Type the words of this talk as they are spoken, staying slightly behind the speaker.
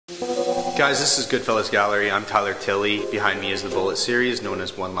Guys, this is Goodfellas Gallery. I'm Tyler Tilley. Behind me is the Bullet series, known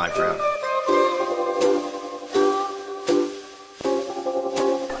as One Live Round.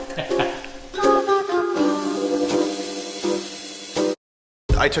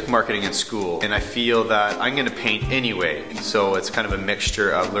 I took marketing in school, and I feel that I'm going to paint anyway. So it's kind of a mixture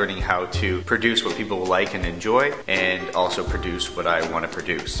of learning how to produce what people will like and enjoy, and also produce what I want to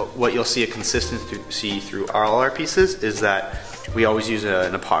produce. What you'll see a consistency through all our pieces is that we always use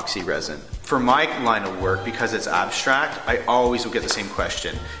an epoxy resin. For my line of work, because it's abstract, I always will get the same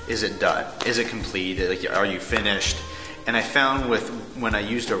question. Is it done? Is it complete? Like, are you finished? And I found when I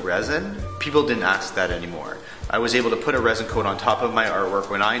used a resin, people didn't ask that anymore. I was able to put a resin coat on top of my artwork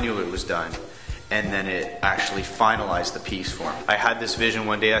when I knew it was done, and then it actually finalized the piece for me. I had this vision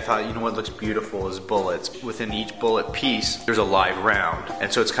one day. I thought, you know what looks beautiful is bullets. Within each bullet piece, there's a live round.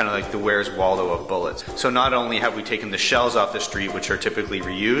 And so it's kind of like the Where's Waldo of bullets. So not only have we taken the shells off the street, which are typically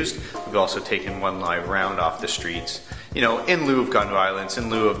reused, we've also taken one live round off the streets. You know, in lieu of gun violence, in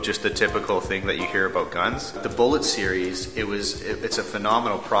lieu of just the typical thing that you hear about guns. The Bullet series, it's a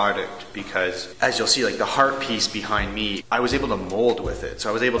phenomenal product because, as you'll see, like the heart piece behind me, I was able to mold with it. So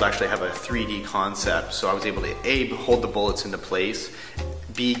I was able to actually have a 3D concept. So I was able to A, hold the bullets into place,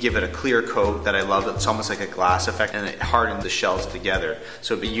 B, give it a clear coat that I love. It's almost like a glass effect, and it hardened the shells together.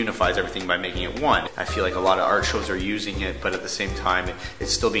 So it unifies everything by making it one. I feel like a lot of art shows are using it, but at the same time,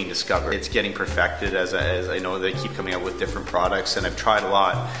 it's still being discovered. It's getting perfected as I know they keep coming out with different products, and I've tried a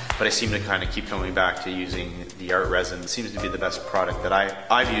lot, but I seem to kind of keep coming back to using the ArtResin. It seems to be the best product that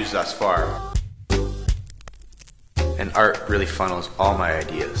I've used thus far. And art really funnels all my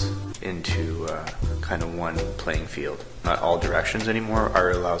ideas into kind of one playing field. Not all directions anymore.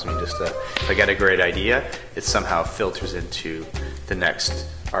 Art allows me just to, if I get a great idea, it somehow filters into the next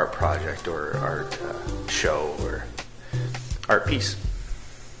art project or art show or art piece.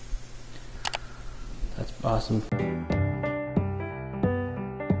 That's awesome.